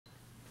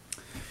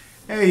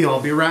Hey,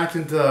 I'll be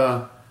reacting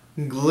to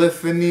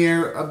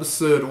Gleipnir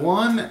episode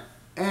 1,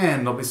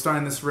 and I'll be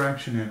starting this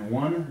reaction in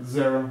 1,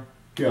 0,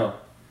 go.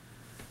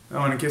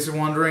 Oh, and in case you're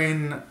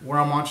wondering where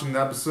I'm watching the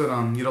episode,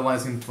 I'm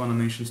utilizing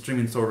Funimation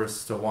streaming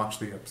service to watch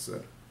the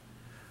episode.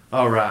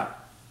 Alright.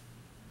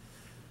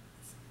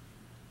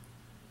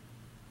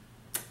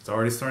 It's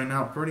already starting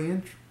out pretty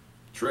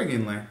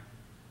intriguingly.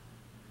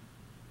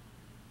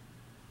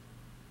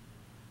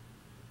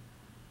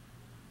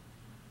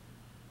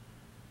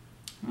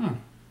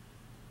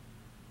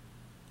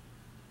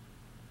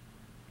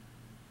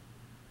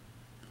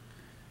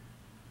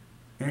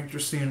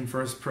 Interesting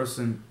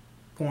first-person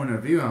point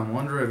of view. I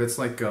wonder if it's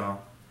like a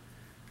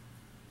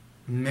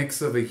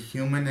mix of a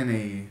human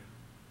and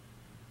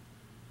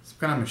some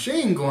kind of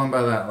machine going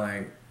by that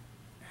like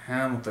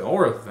hand with the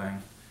aura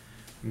thing.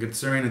 And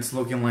considering it's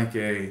looking like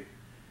the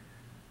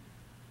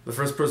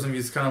first-person view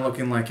is kind of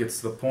looking like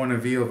it's the point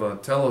of view of a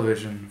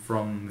television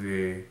from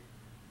the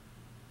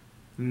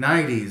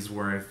 90s,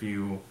 where if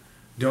you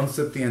don't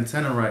set the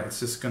antenna right,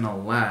 it's just gonna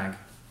lag.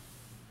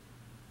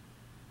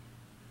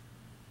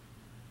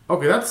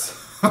 Okay, that's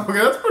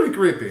pretty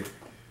creepy.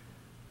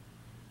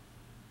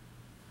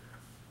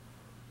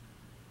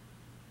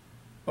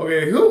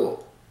 Okay,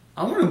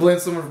 I'm gonna blame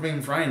someone for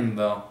being frightened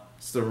though.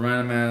 It's the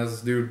random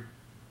ass dude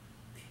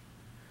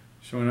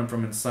showing up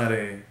from inside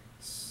a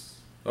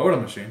soda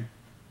machine.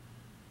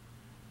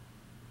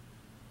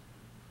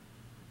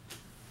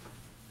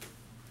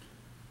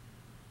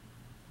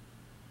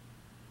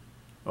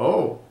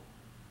 Oh.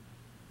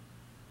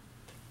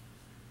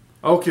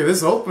 Okay,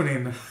 this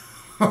opening.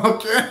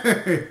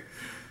 Okay.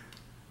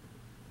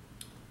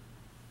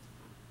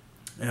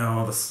 You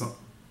know,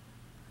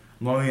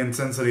 love the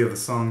intensity of the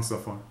song so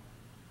far.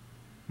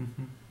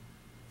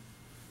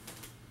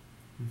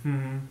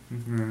 The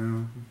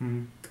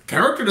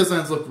character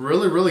designs look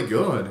really, really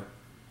good.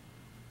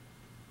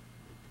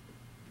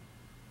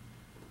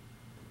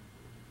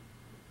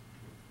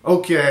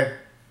 Okay.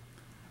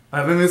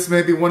 I think this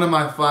may be one of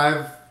my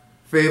 5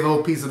 fave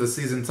OPs of the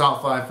season,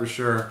 top 5 for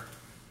sure.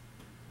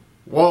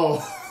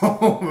 Whoa.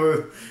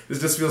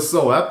 This just feels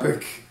so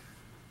epic.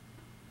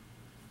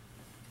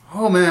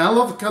 Oh man, I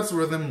love the cuts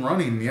with them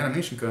running, the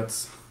animation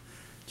cuts.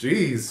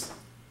 Jeez.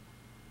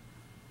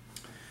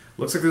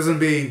 Looks like there's gonna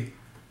be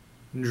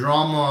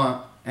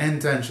drama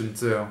and tension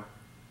too.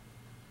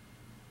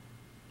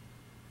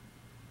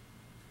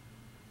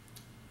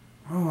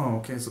 Oh,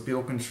 okay, so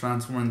people can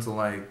transform into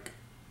like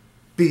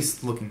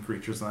beast-looking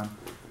creatures then.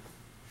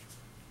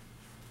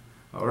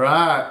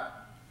 Alright.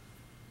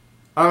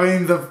 I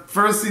mean, the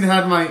first scene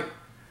had my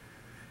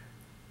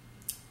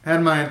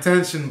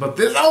attention, but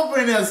this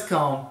opening has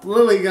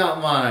completely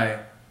got my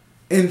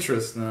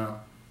interest now.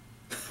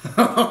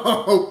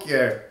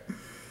 Okay.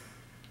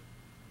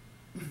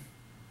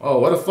 Oh,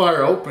 what a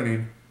fire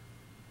opening.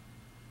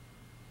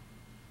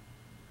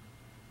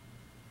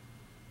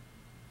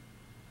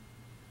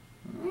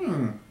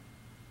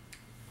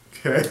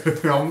 Okay,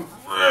 I'm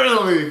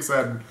really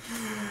excited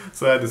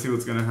to see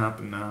what's gonna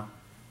happen now.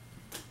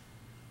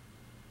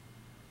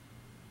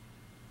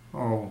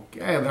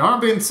 Okay, they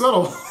aren't being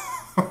subtle.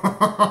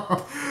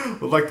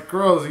 But like the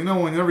crows, you know,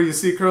 whenever you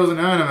see crows in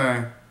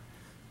anime,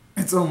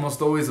 it's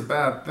almost always a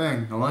bad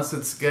thing. Unless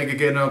it's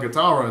Gegege no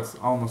Gitara, it's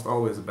almost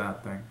always a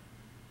bad thing.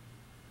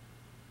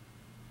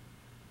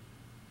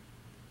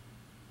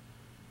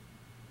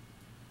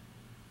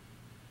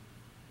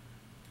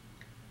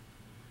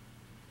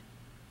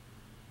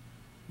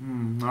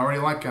 I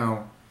already like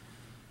how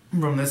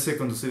from this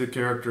sequence to see the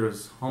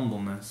character's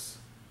humbleness.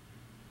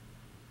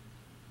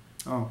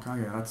 Oh,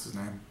 Kage, that's his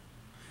name.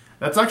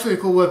 That's actually a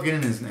cool way of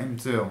getting his name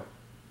too.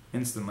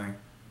 Instantly.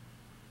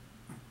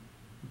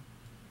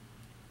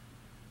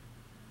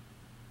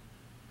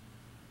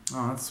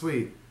 Oh, that's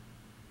sweet.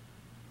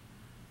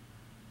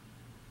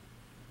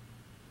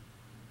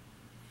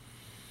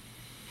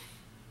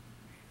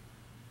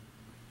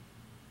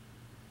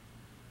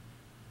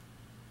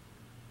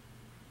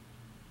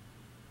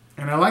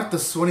 And I like the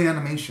sweaty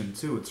animation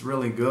too. It's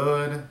really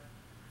good.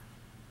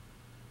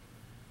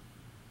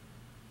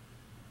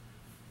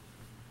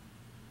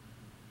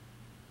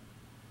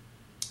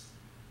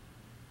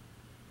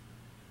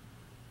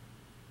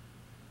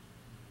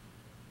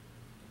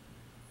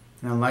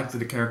 And I like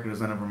the character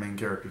design of our main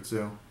character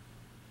too.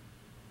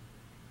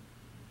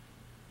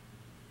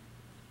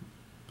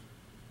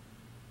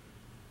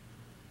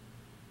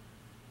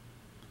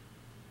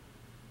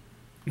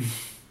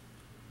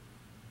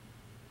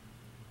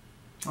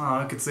 Oh,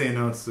 I could say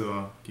no to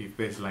a cute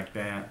face like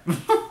that.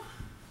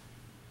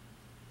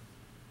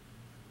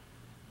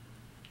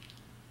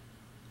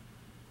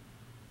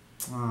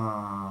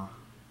 Ah.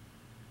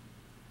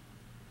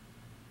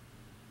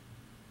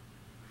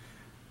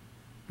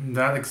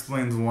 That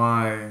explains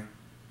why.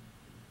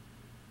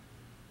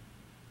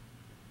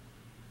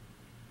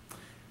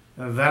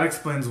 That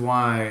explains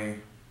why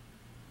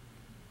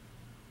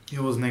he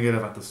was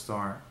negative at the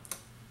start.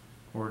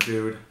 Poor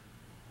dude.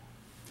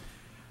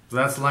 So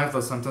that's life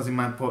though. Sometimes you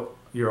might put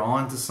you're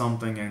onto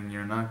something and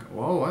you're not.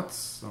 Whoa, that's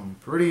some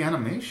pretty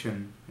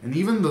animation, and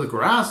even the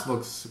grass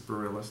looks super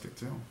realistic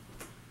too.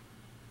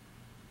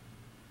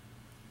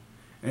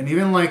 And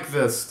even like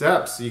the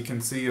steps, you can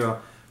see a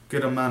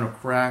good amount of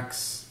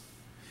cracks.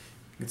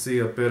 You can see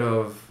a bit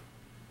of,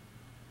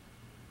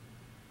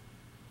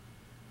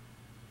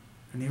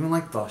 and even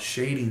like the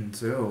shading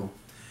too.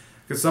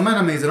 Because some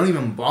animes, they don't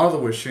even bother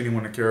with shading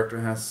when a character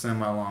has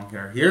semi-long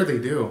hair. Here they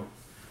do.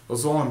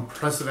 Those are all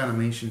impressive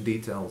animation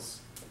details.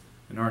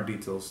 And art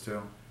details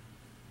too.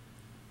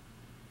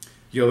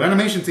 Yo, the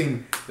animation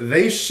team,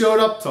 they showed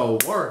up to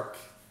work.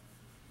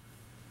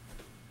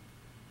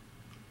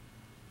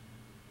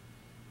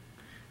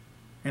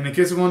 And in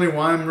case you're wondering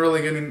why I'm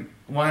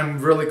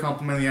really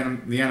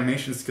complimenting the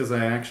animations, because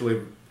I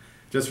actually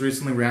just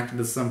recently reacted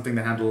to something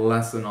that had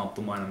less than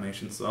optimal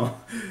animation, so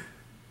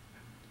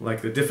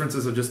like the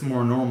differences are just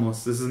more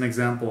enormous. This is an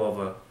example of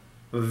a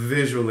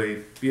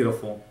visually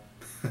beautiful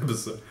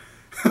episode.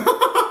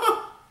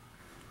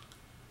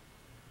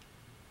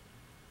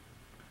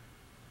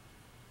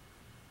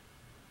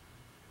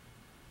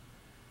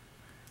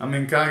 I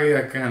mean,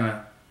 Kaguya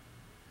kinda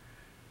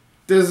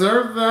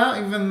deserved that,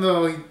 even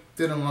though he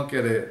didn't look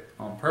at it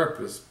on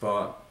purpose,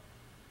 but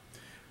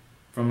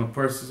from a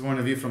person's point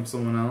of view, from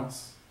someone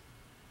else,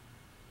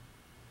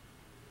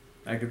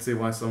 I could see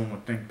why someone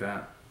would think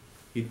that.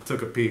 He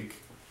took a peek.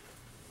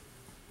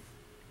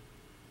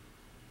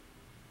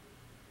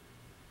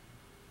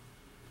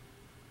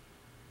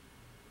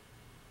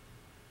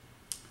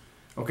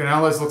 Okay,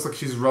 now this looks like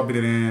she's rubbing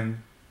it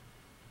in.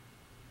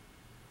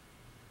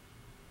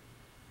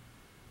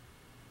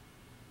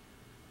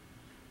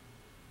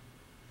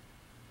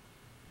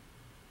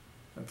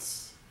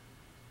 That's...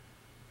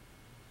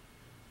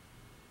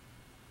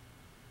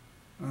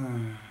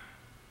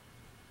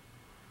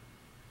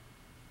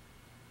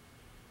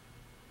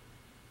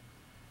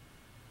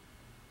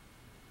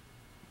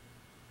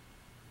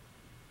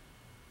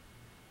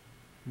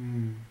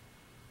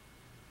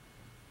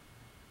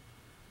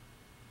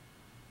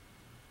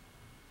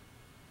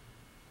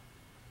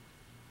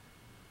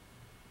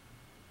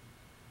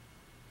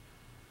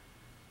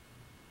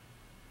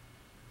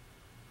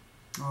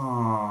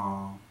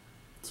 Oh,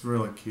 it's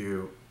really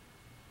cute.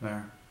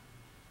 There.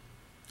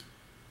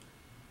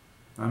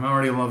 I'm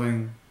already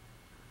loving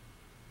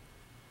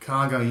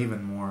Kaga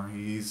even more.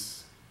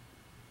 He's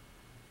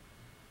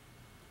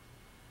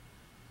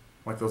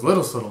like those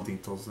little subtle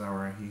details there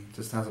where he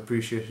just has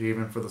appreciation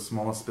even for the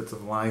smallest bits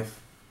of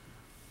life.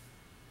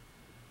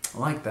 I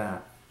like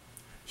that.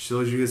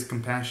 Shows you his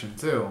compassion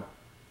too.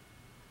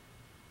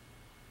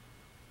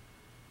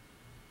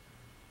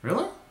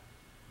 Really?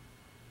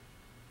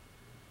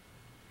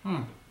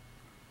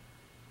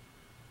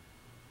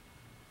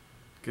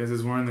 Guess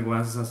he's wearing the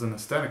glasses as an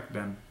aesthetic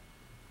then.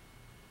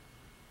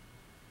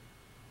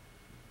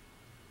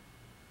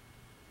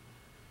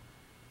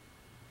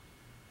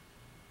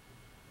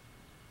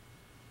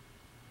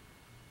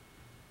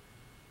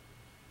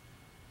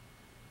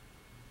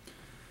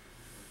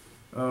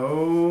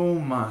 Oh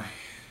my.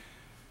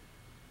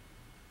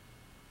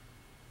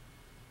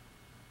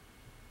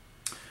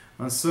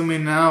 I'm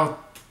assuming now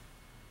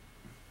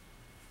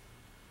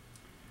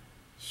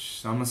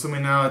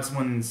it's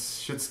when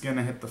shit's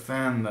gonna hit the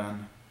fan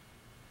then.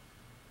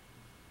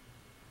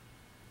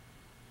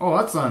 Oh,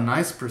 that's a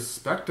nice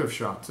perspective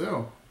shot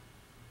too.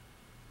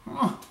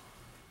 Huh.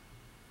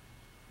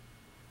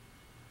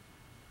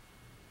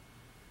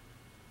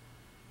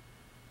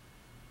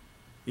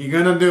 He's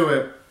gonna do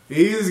it.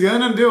 He's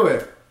gonna do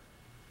it.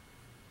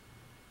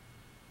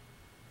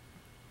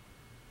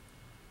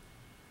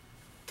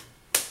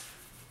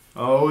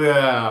 Oh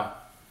yeah.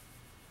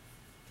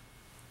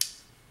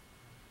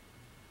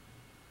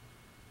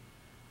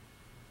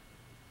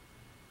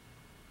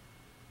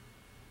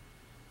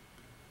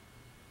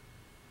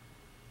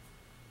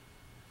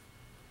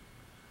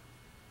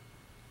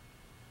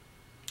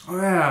 Oh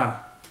yeah.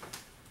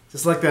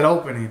 Just like that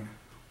opening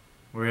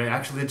where it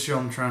actually did show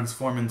him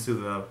transform into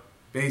the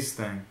base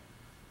thing.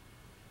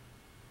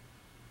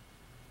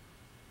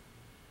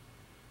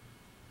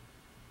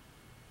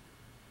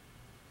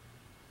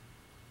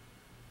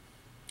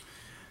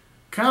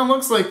 Kind of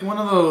looks like one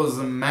of those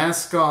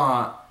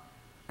mascot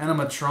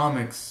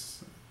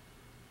animatronics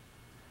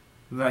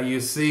that you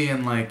see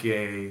in like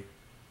a...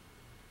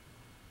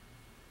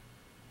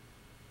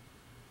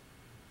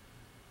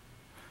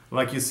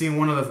 like you see in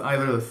one of the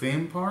either the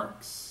theme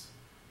parks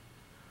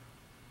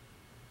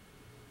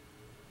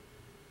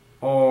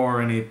or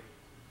any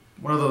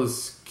one of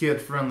those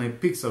kid-friendly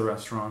pizza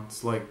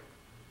restaurants, like.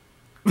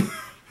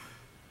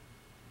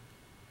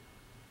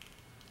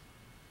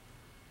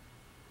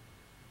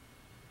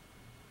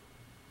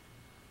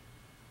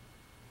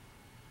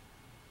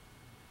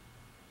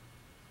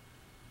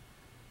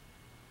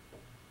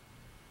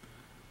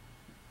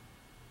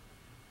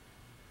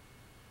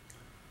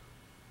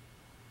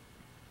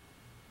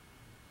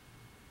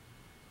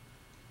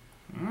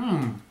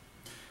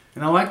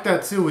 And I like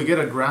that too, we get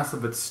a grasp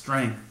of its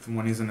strength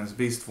when he's in his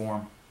beast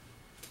form.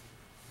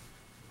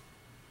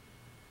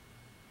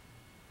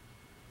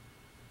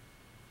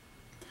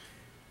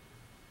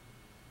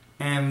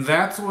 And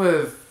that's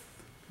with,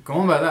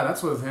 going by that,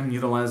 that's with him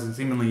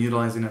seemingly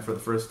utilizing it for the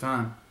first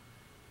time.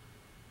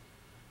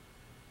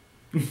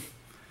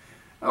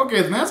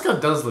 Okay, the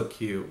mascot does look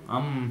cute.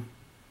 I'm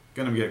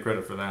gonna get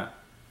credit for that.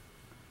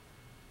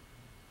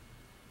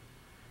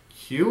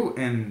 Cute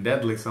and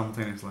deadly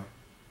simultaneously.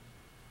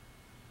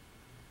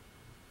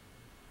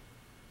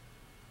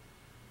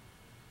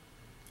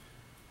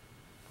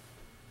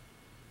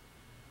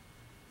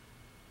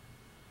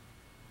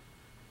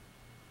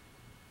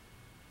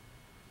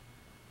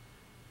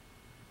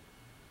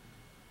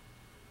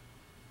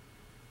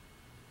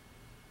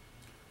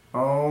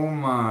 Oh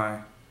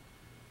my.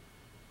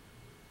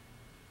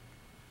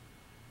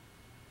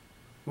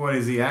 What,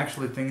 is he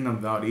actually thinking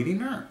about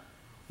eating her?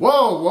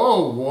 Whoa,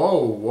 whoa,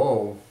 whoa,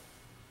 whoa.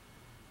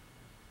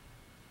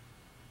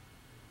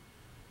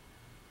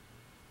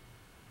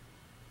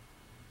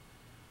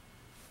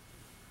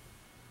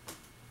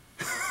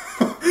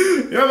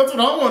 Yeah, that's what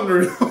I'm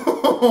wondering.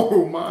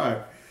 Oh my.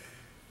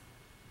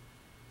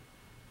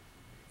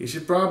 He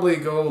should probably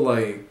go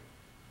like...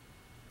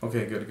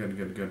 Okay,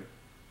 good.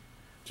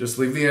 Just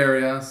leave the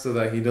area so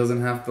that he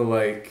doesn't have to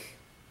like...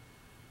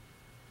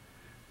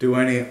 do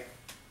any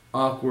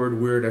awkward,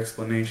 weird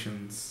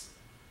explanations.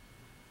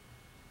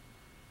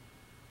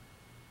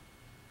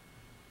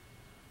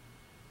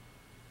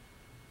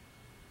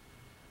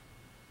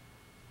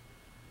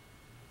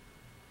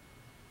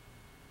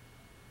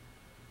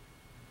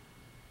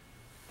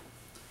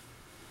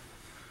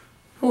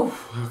 Whew,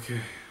 okay.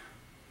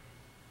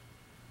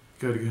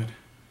 Good.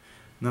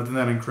 Nothing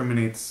that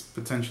incriminates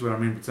potentially our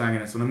main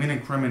protagonist. When I mean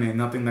incriminate,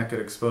 nothing that could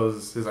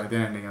expose his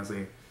identity as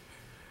a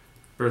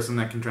person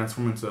that can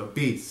transform into a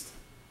beast.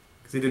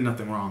 Because he did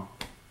nothing wrong.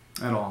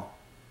 At all.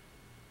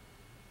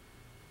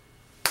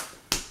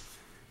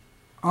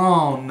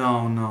 Oh,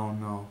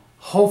 no.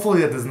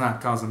 Hopefully that does not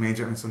cause a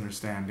major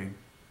misunderstanding.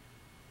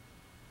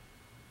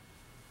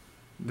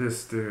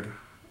 This dude.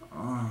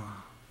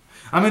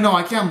 I mean, no,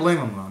 I can't blame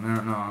him though.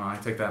 No, I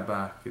take that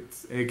back.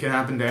 It can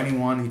happen to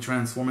anyone. He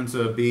transformed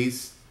into a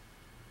beast.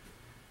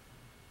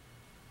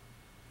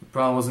 He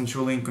probably wasn't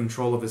truly in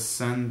control of his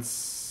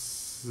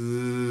sense.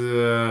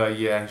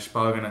 Yeah, he's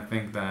probably gonna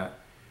think that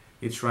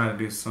he's trying to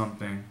do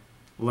something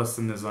less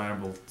than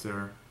desirable to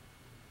her.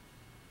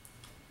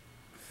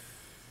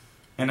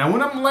 And I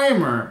wouldn't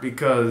blame her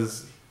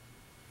because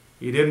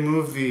he did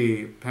move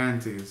the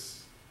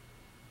panties.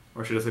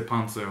 Or should I say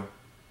pantsu?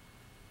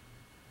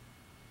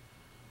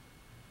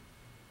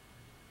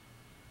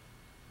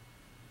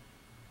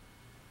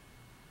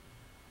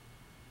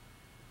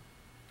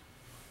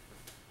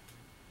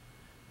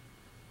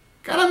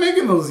 Kinda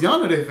making those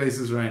Yandere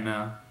faces right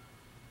now.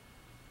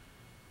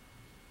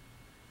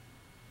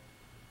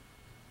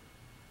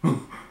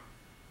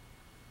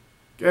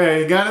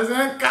 Okay, he got his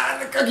hand,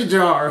 got in the cookie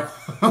jar.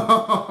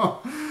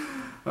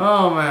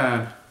 Oh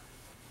man.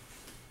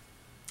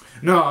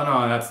 No,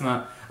 that's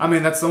not. I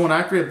mean, that's somewhat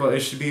accurate, but it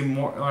should be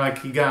more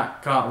like he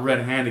got caught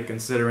red-handed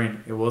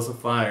considering it was a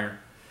fire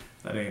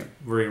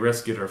where he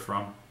rescued her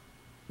from.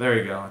 There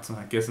you go.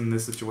 I guess in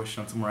this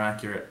situation, it's more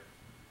accurate.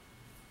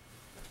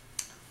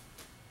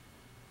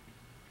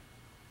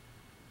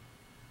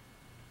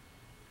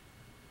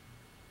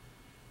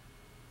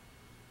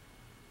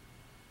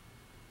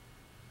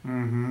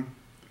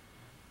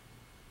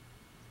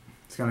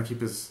 He's got to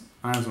keep his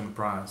eyes on the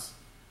prize.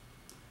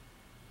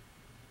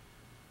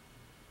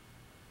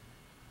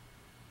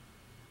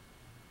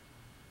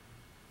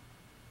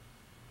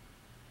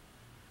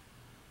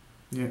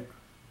 Yeah.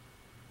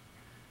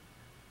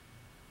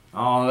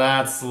 Oh,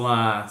 that's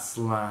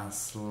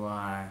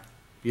sly.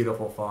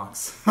 Beautiful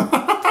fox.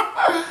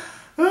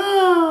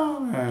 Oh,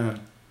 man.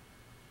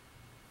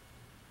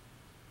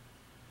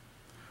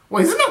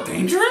 Wait, isn't that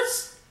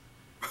dangerous?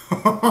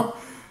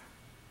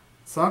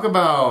 Talk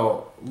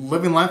about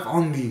living life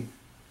on the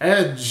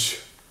edge.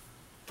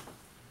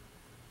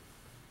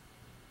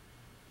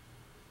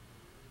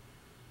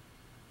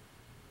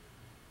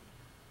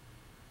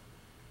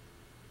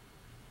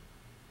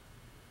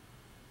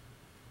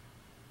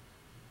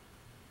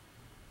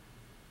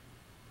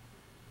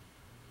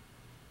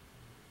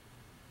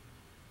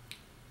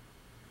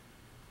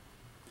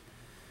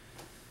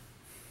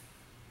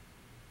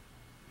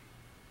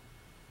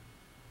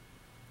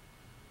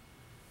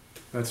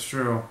 That's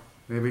true.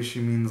 Maybe she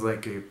means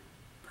like a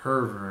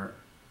pervert.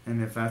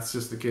 And if that's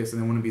just the case,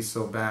 then it wouldn't be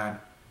so bad.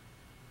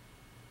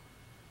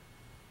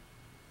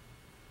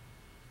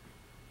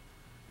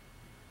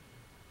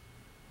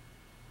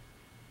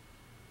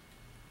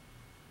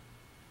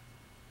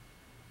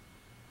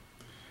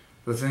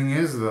 The thing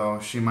is, though,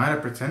 she might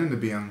have pretended to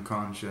be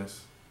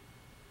unconscious.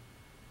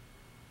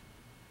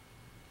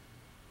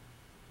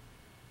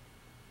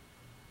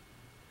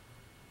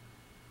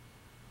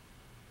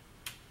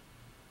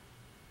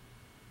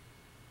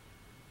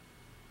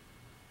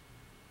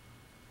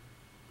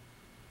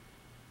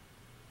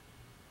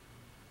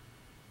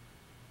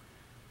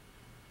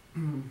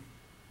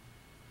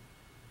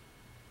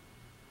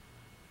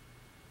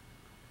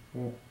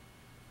 Well,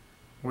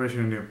 what is she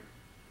gonna do?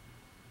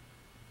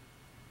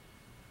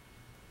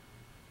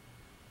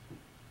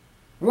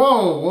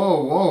 Whoa,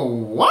 whoa, whoa,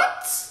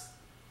 what?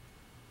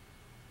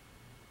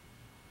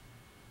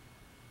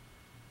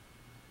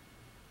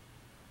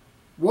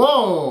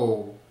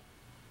 Whoa!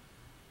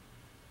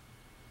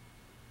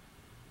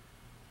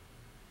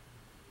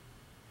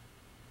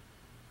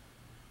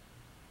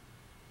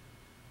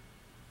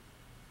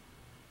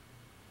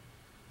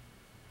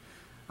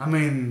 I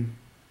mean...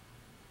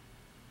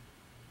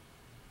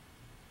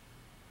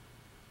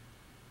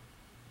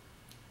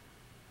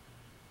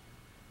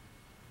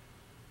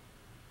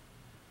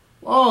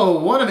 Whoa,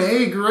 what an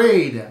A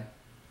grade!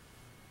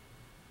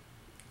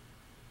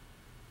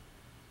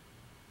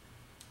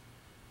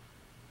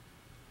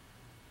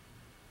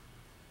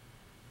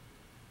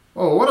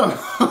 Oh, what a...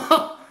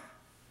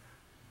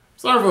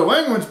 Sorry for the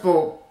language,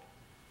 but...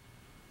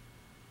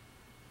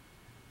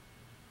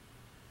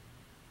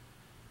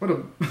 What a...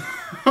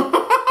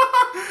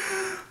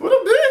 What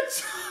a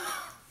bitch!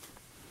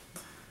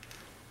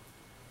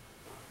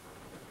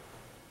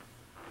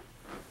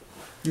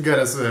 You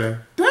gotta say,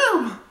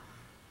 damn!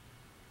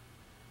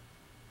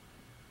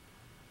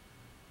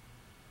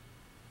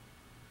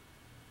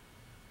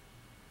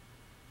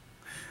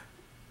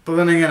 But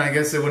then again, I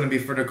guess it wouldn't be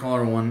fair to call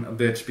her one a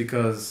bitch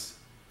because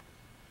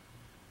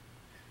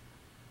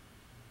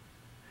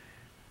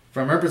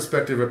from her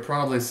perspective, it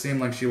probably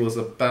seemed like she was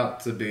about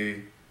to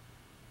be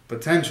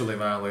potentially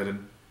violated.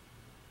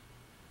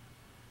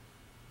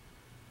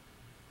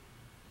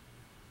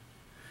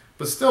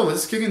 But still,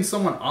 just kicking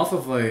someone off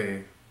of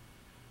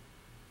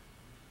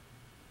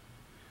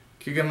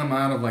kicking them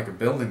out of like a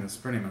building is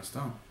pretty messed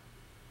up.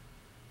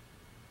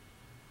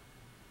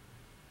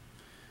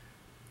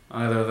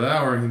 Either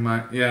that or he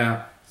might,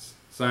 yeah,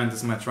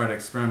 scientists might try to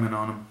experiment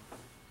on him.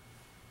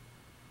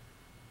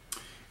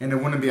 And it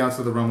wouldn't be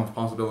outside the realm of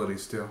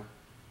possibilities, too.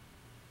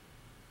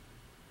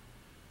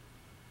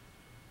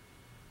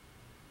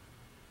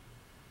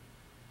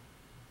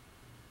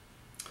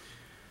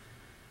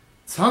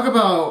 Talk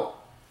about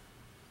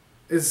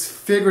his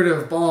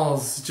figurative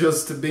balls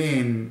just to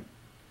being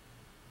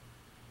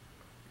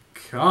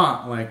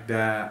caught like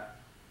that.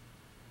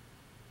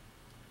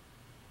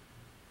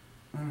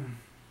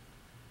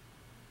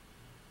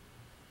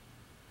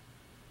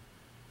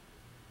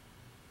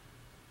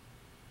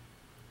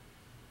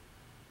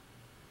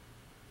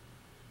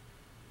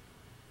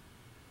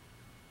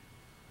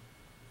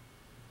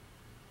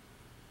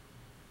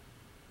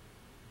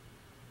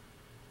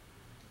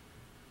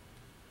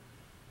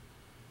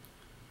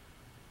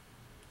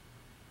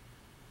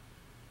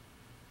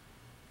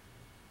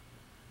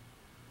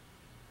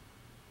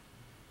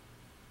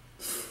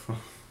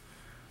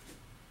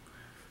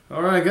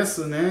 Alright, I guess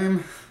the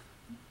name.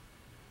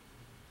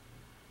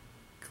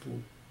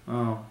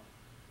 Oh.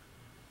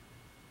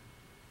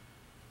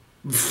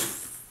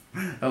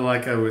 I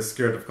like how I was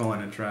scared of calling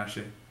it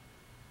trashy.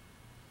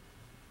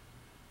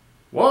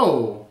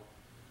 Whoa!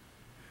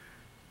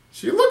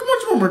 She looked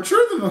much more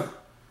mature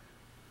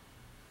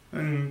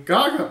than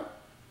Gaga.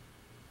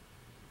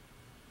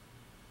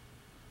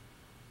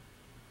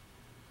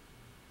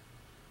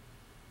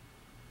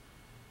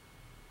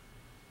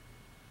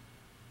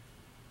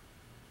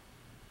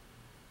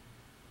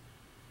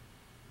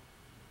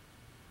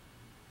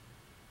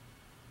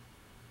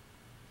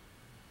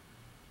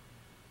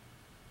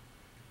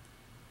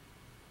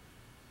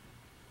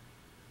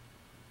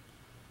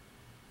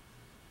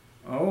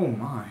 Oh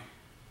my.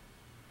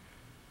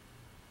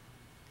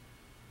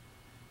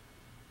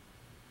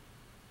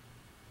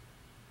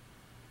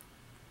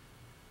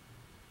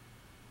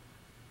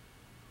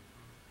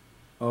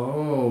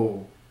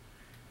 Oh.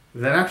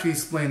 That actually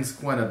explains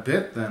quite a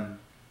bit then.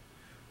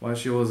 Why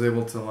she was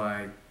able to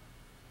like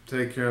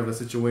take care of the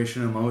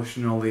situation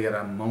emotionally at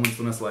a moment's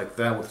notice like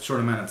that with a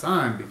short amount of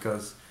time,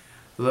 because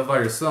to live by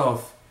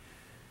yourself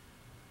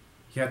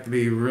you have to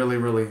be really,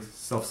 really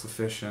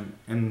self-sufficient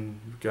and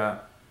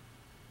got,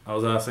 I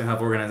was gonna say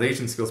have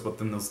organization skills, but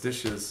then those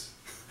dishes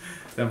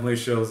definitely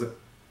shows it.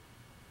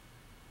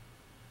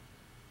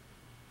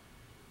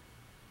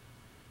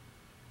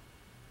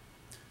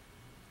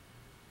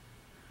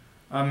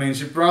 I mean,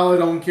 she probably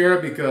don't care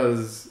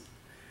because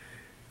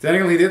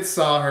technically he did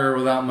saw her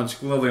without much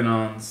clothing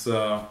on,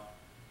 so.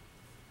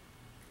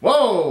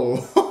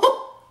 Whoa!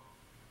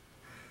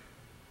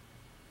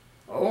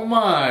 Oh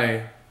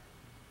my!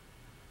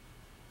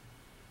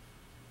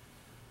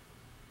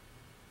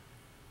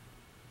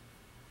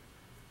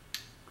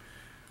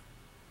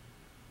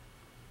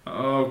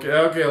 Okay,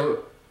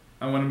 okay.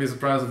 I wouldn't be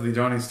surprised if the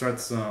Johnny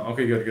starts.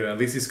 Okay, good, good. At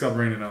least he's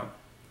covering it up.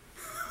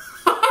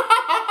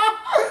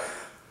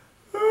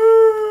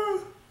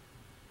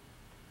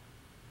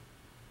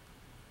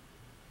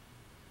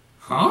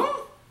 Huh?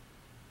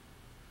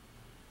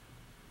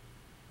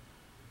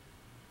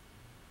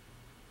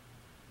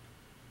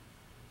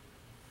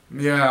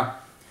 Yeah,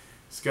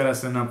 he's gotta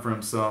stand up for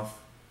himself.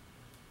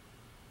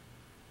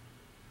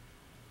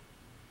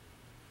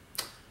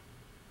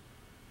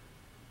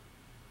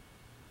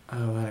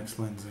 Oh, that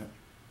explains it.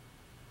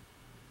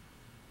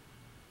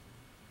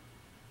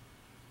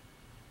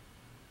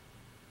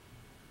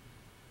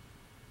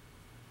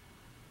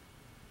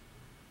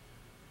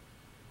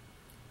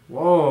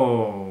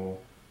 Oh.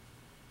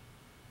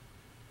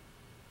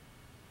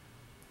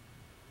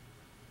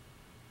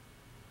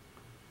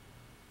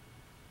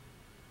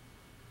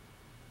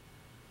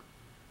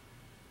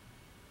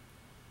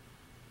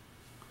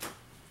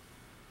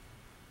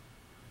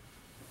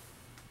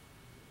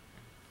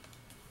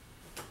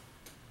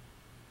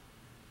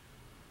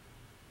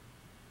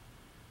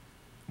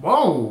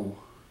 Whoa.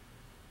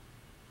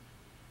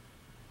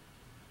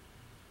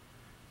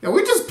 Yeah,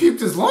 we just puked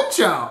his lunch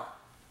out.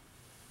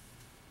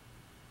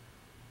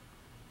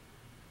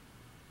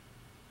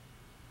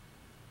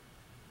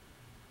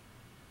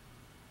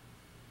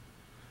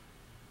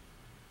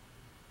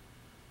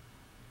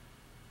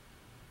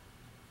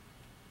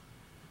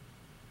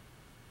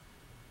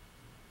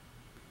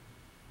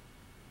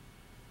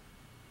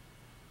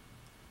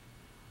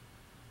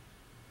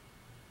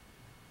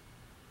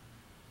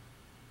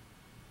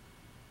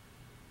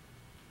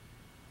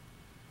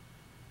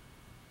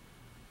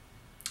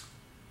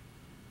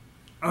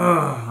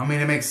 I mean,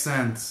 it makes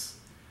sense.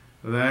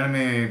 The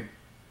enemy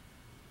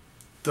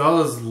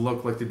does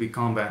look like to be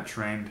combat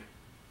trained.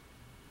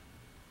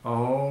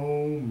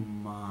 Oh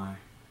my.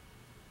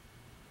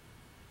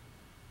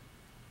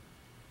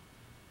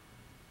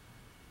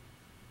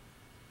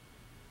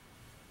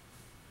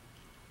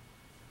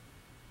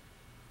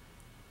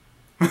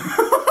 Hey,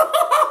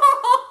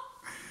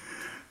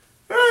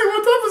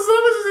 what type of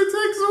damage does he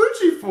take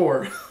Suichi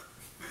for?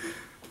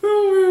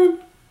 Oh man.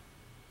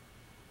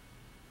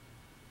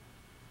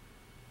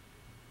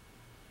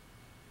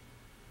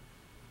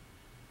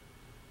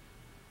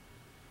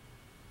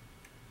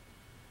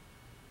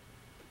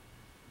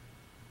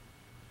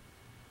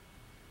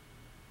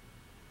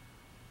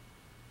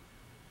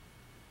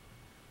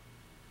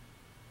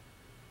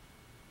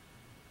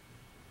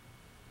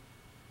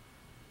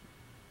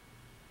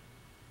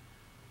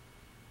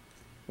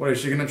 What, is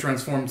she gonna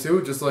transform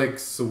too? Just like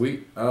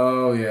Sweet?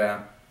 Oh,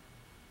 yeah.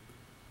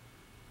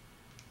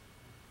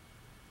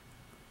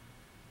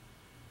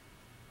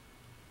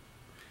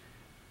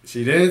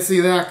 She didn't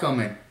see that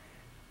coming.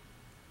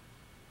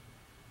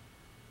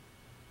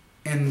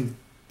 And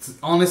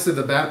honestly,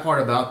 the bad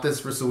part about this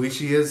for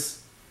Suichi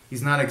is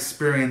he's not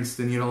experienced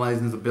in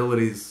utilizing his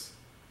abilities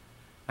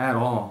at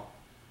all.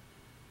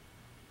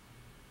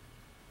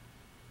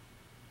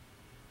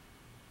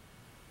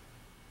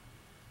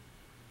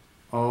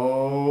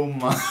 Oh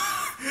my.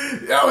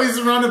 Oh, he's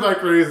surrounded by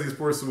crazies,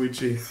 poor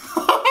Suichi.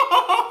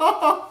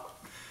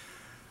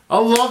 I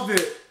loved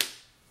it.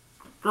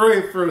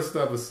 Great first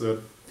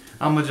episode.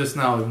 I'm gonna just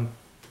now.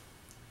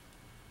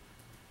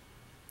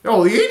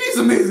 Oh, the 80's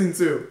amazing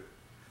too.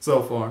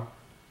 So far.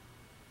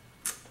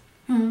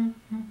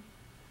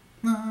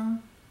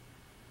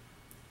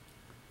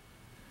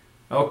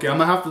 Okay, I'm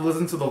gonna have to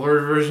listen to the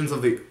blurred versions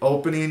of the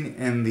opening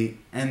and the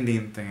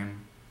ending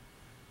theme.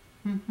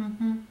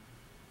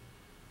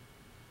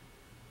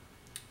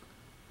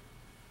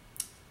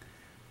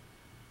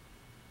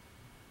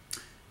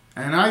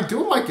 And I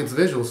do like its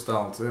visual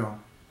style too.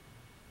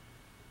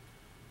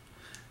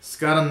 It's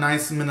got a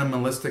nice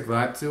minimalistic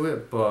vibe to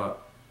it,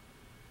 but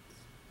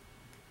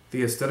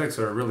the aesthetics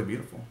are really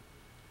beautiful.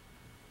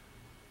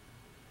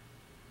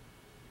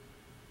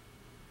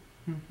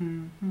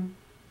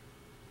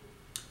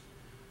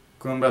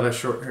 Going by that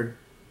short-haired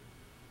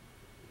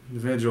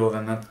individual,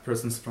 then that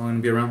person's probably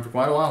going to be around for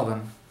quite a while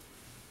then.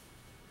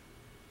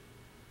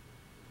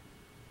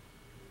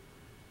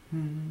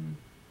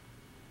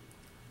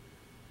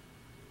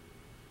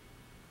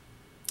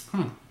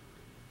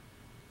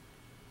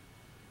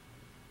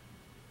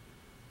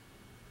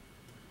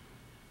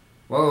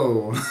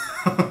 Whoa.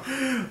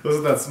 Look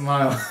at that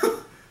smile.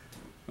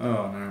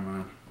 Oh, never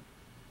mind.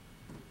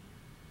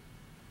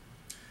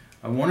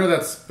 I wonder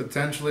that's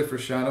potentially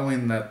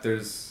foreshadowing that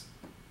there's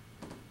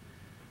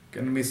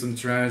going to be some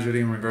tragedy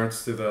in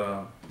regards to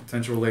the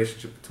potential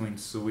relationship between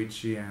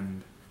Suichi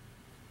and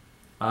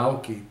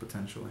Aoki,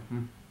 potentially.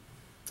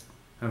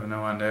 I have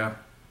no idea.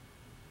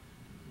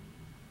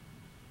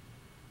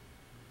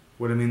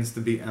 What it means to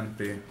be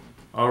empty.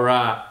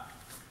 Alright.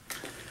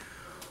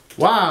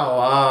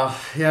 Wow,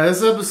 yeah,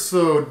 this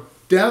episode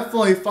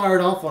definitely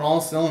fired off on all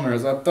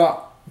cylinders. I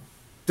thought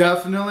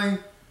definitely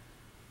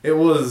it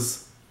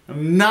was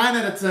 9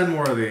 out of 10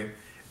 worthy.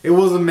 It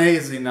was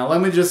amazing. Now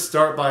let me just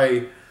start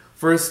by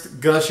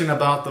first gushing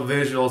about the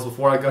visuals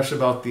before I gush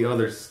about the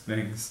other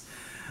things.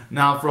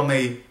 Now from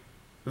a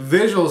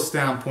visual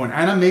standpoint,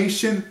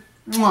 animation,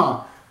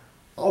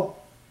 oh,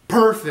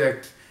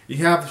 perfect. You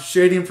have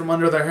shading from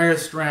under their hair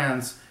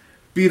strands,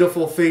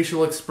 beautiful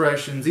facial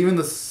expressions, even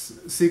the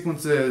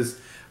sequences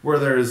where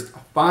there's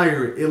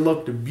fire, it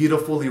looked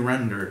beautifully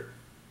rendered.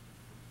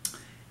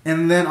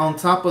 And then on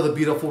top of the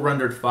beautiful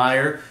rendered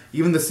fire,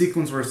 even the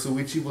sequence where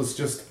Suichi was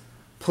just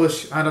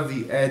pushed out of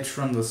the edge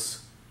from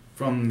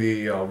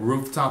the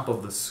rooftop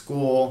of the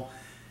school,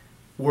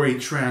 where he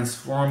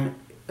transformed,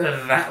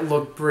 that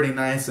looked pretty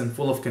nice and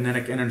full of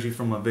kinetic energy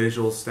from a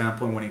visual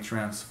standpoint when he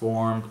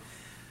transformed.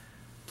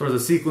 For the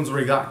sequence where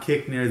he got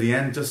kicked near the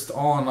end, just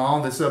all in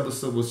all, this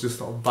episode was just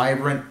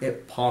vibrant.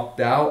 It popped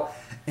out.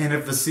 And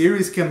if the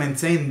series can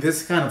maintain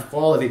this kind of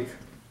quality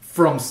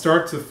from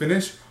start to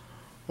finish.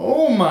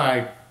 Oh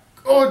my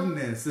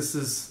goodness,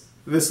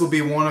 this will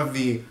be one of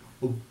the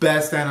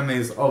best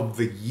animes of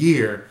the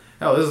year.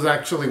 Hell, this is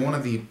actually one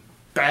of the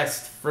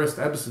best first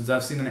episodes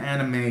I've seen in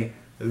anime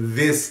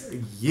this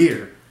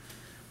year.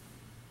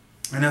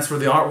 And as for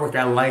the artwork,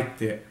 I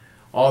liked it.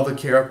 All the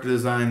character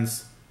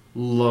designs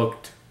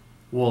looked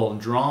well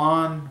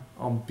drawn,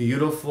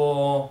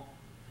 beautiful.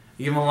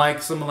 Even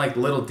like some like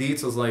little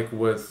details, like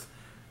with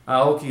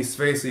Aoki's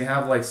face, you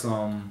have like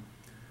some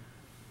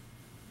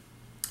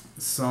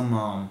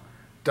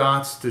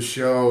dots to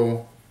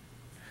show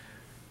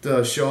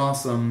off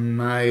some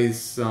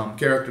nice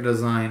character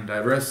design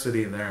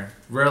diversity there.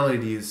 Rarely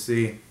do you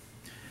see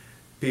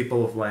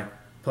people with like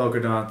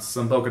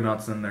some polka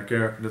dots in their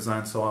character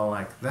design, so I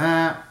like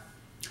that.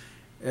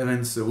 And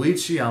then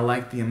Suichi, I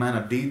like the amount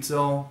of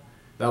detail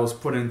that was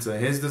put into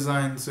his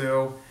design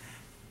too.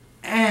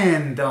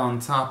 And on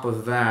top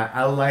of that,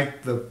 I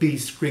like the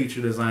beast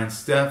creature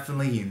designs.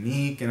 Definitely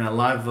unique, and I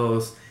love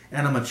those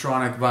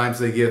animatronic vibes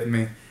they give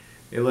me.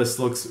 It just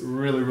looks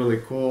really, really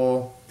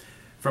cool.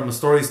 From a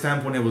story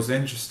standpoint, it was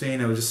interesting.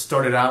 It just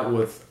started out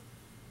with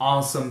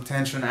awesome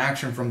tension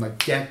action from the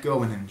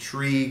get-go and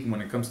intrigue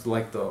when it comes to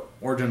like the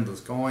origin of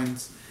those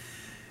coins.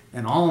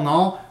 And all in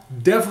all,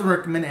 definitely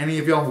recommend any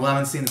of y'all who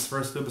haven't seen this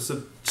first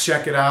episode,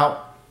 check it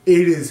out.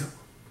 It is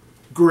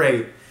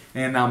great.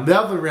 And I'm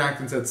definitely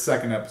reacting to the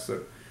second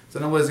episode. So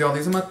anyways, y'all,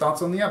 these are my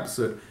thoughts on the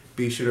episode.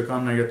 Be sure to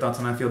comment on your thoughts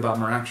on how I feel about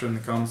my reaction in the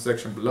comment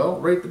section below.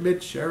 Rate the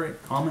vid, share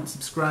it, comment,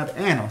 subscribe,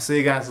 and I'll see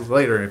you guys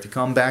later if you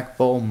come back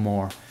for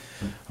more.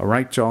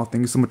 Alright, y'all.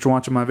 Thank you so much for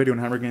watching my video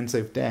and have a great and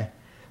safe day.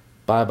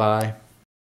 Bye-bye.